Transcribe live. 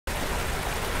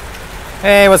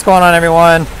Hey, what's going on,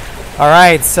 everyone? All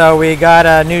right, so we got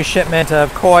a new shipment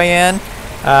of koi in.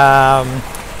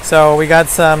 So we got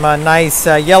some nice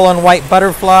yellow and white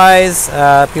butterflies.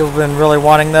 People have been really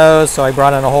wanting those, so I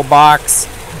brought in a whole box.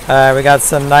 We got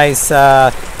some nice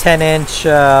 10-inch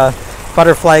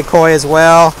butterfly koi as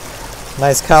well.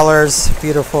 Nice colors,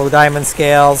 beautiful diamond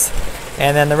scales.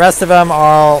 And then the rest of them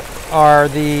are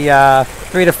the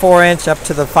 3 to 4 inch up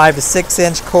to the 5 to 6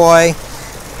 inch koi.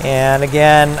 And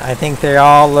again, I think they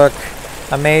all look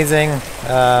amazing.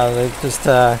 They just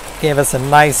gave us a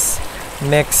nice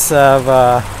mix of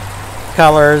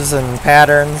colors and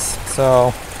patterns.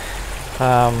 So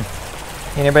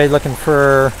anybody looking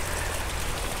for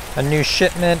a new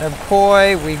shipment of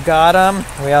koi, we got them.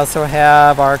 We also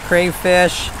have our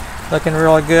crayfish looking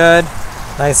real good,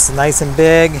 nice and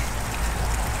big.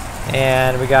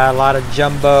 And we got a lot of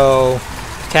jumbo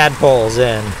tadpoles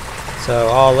in. So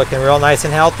all looking real nice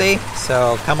and healthy.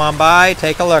 So come on by,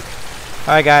 take a look.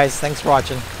 All right guys, thanks for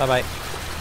watching. Bye-bye.